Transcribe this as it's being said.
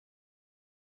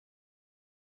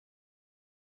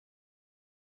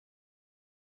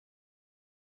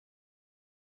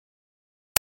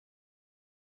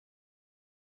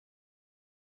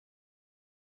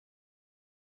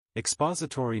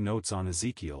Expository notes on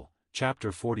Ezekiel,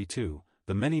 chapter 42,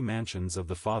 The Many Mansions of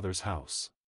the Father's House.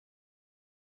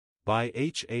 By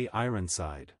H. A.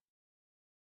 Ironside.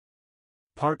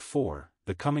 Part 4,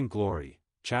 The Coming Glory,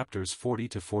 chapters 40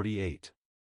 to 48.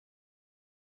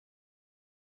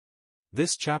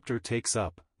 This chapter takes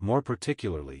up, more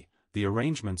particularly, the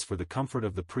arrangements for the comfort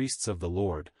of the priests of the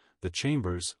Lord, the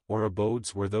chambers or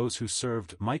abodes where those who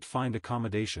served might find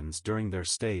accommodations during their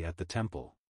stay at the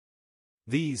temple.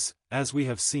 These, as we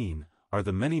have seen, are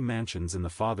the many mansions in the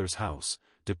Father's house,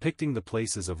 depicting the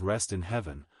places of rest in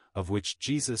heaven, of which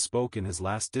Jesus spoke in his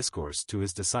last discourse to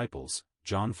his disciples,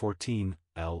 John 14,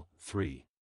 l. 3.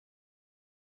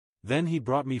 Then he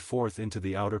brought me forth into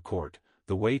the outer court,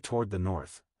 the way toward the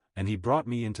north, and he brought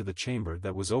me into the chamber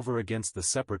that was over against the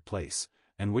separate place,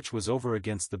 and which was over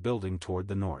against the building toward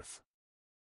the north.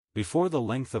 Before the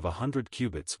length of 100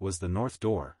 cubits was the north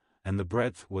door, and the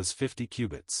breadth was 50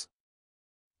 cubits.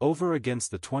 Over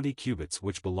against the 20 cubits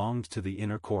which belonged to the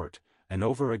inner court, and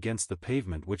over against the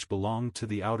pavement which belonged to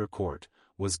the outer court,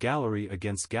 was gallery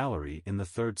against gallery in the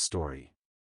third story.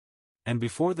 And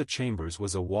before the chambers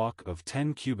was a walk of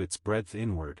 10 cubits breadth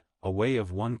inward, a way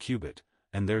of 1 cubit,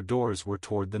 and their doors were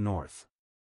toward the north.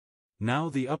 Now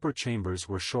the upper chambers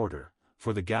were shorter,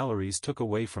 for the galleries took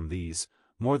away from these,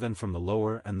 more than from the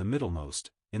lower and the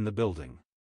middlemost, in the building.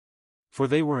 For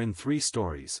they were in 3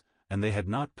 stories, and they had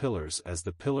not pillars as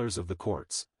the pillars of the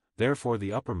courts, therefore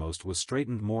the uppermost was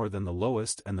straitened more than the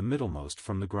lowest and the middlemost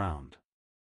from the ground.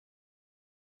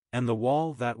 And the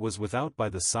wall that was without by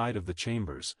the side of the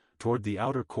chambers, toward the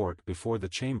outer court before the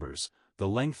chambers, the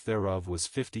length thereof was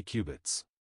 50 cubits.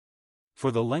 For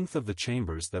the length of the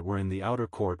chambers that were in the outer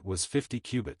court was 50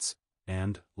 cubits,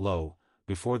 and, lo,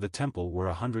 before the temple were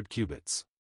 100 cubits.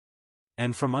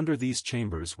 And from under these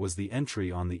chambers was the entry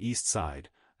on the east side,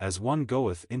 as one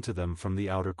goeth into them from the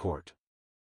outer court.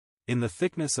 In the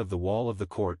thickness of the wall of the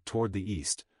court toward the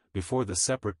east, before the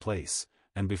separate place,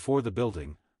 and before the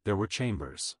building, there were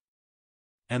chambers.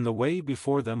 And the way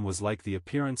before them was like the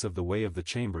appearance of the way of the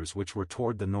chambers which were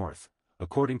toward the north,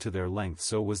 according to their length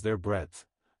so was their breadth,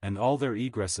 and all their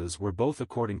egresses were both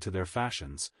according to their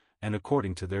fashions, and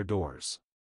according to their doors.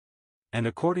 And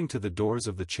according to the doors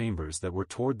of the chambers that were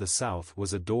toward the south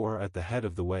was a door at the head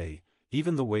of the way,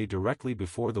 even the way directly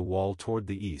before the wall toward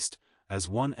the east, as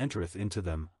one entereth into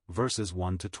them, verses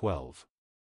 1 to 12.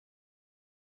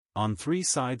 On 3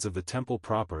 sides of the temple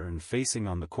proper and facing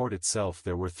on the court itself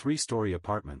there were 3-story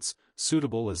apartments,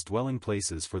 suitable as dwelling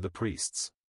places for the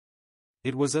priests.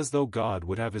 It was as though God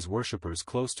would have his worshippers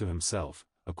close to himself,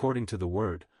 according to the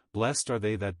word, "Blessed are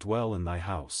they that dwell in thy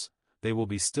house, they will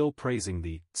be still praising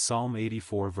thee," Psalm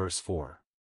 84 verse 4.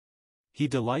 He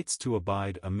delights to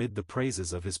abide amid the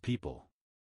praises of his people.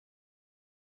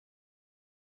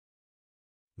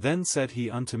 Then said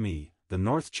he unto me, The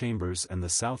north chambers and the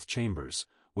south chambers,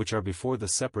 which are before the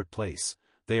separate place,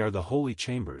 they are the holy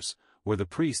chambers, where the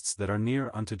priests that are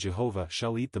near unto Jehovah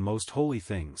shall eat the most holy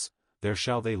things, there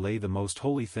shall they lay the most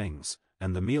holy things,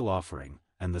 and the meal offering,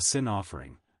 and the sin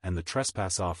offering, and the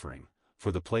trespass offering,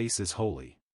 for the place is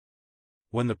holy.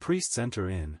 When the priests enter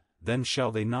in, then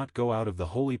shall they not go out of the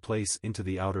holy place into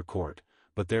the outer court,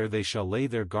 but there they shall lay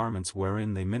their garments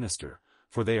wherein they minister,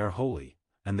 for they are holy,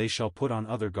 and they shall put on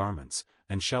other garments,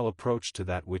 and shall approach to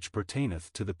that which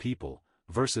pertaineth to the people,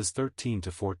 verses 13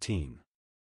 to 14.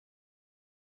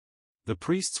 The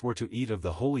priests were to eat of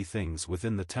the holy things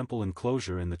within the temple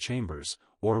enclosure in the chambers,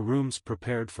 or rooms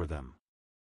prepared for them.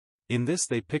 In this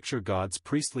they picture God's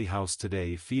priestly house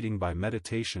today feeding by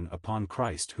meditation upon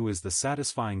Christ who is the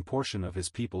satisfying portion of his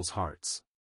people's hearts.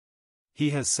 He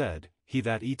has said, "He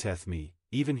that eateth me,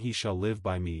 even he shall live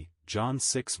by me," John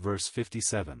 6 verse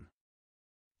 57.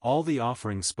 All the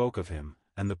offerings spoke of him,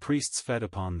 and the priests fed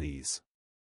upon these.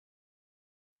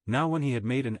 Now when he had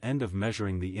made an end of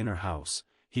measuring the inner house,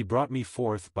 he brought me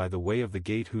forth by the way of the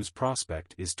gate whose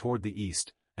prospect is toward the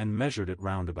east, and measured it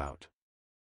round about.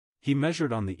 He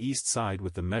measured on the east side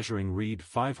with the measuring reed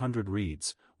 500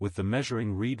 reeds, with the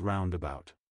measuring reed round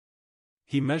about.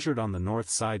 He measured on the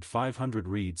north side 500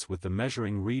 reeds with the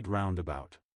measuring reed round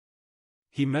about.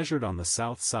 He measured on the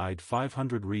south side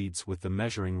 500 reeds with the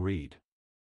measuring reed.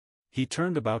 He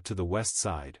turned about to the west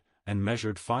side, and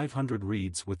measured 500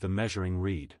 reeds with the measuring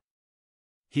reed.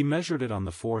 He measured it on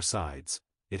the 4 sides,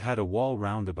 it had a wall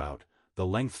round about, the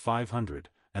length 500,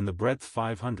 and the breadth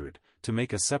 500, to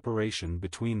make a separation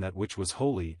between that which was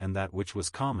holy and that which was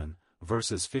common,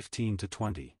 verses 15 to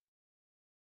 20.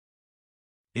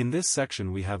 In this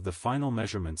section we have the final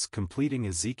measurements completing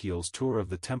Ezekiel's tour of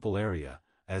the temple area,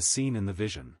 as seen in the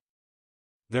vision.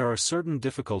 There are certain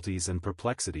difficulties and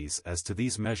perplexities as to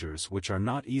these measures which are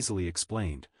not easily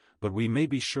explained, but we may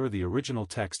be sure the original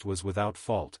text was without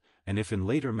fault, and if in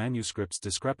later manuscripts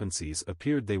discrepancies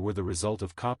appeared, they were the result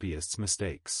of copyists'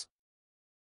 mistakes.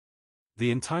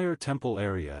 The entire temple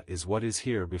area is what is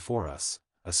here before us,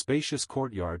 a spacious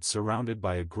courtyard surrounded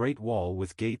by a great wall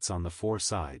with gates on the 4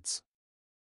 sides.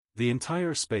 The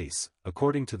entire space,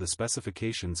 according to the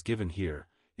specifications given here,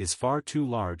 is far too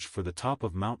large for the top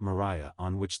of Mount Moriah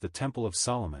on which the Temple of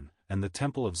Solomon, and the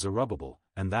Temple of Zerubbabel,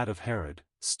 and that of Herod,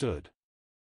 stood.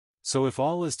 So if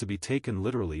all is to be taken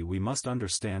literally, we must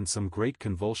understand some great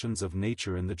convulsions of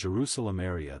nature in the Jerusalem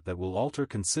area that will alter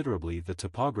considerably the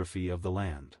topography of the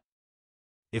land.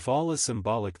 If all is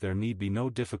symbolic, there need be no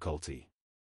difficulty.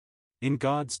 In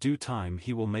God's due time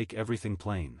He will make everything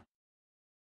plain.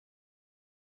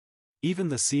 Even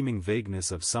the seeming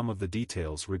vagueness of some of the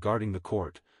details regarding the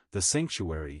court, the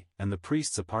sanctuary, and the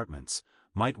priest's apartments,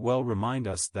 might well remind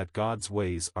us that God's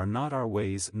ways are not our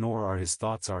ways, nor are His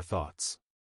thoughts our thoughts.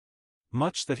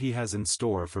 Much that He has in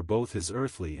store for both His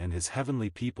earthly and His heavenly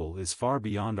people is far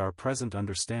beyond our present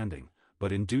understanding,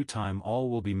 but in due time all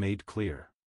will be made clear.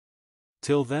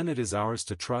 Till then it is ours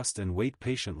to trust and wait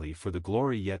patiently for the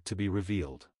glory yet to be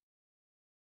revealed.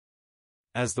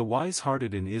 As the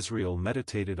wise-hearted in Israel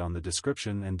meditated on the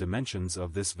description and dimensions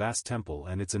of this vast temple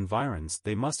and its environs,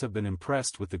 they must have been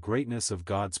impressed with the greatness of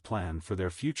God's plan for their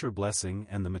future blessing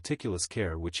and the meticulous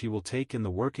care which He will take in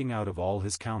the working out of all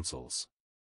His counsels.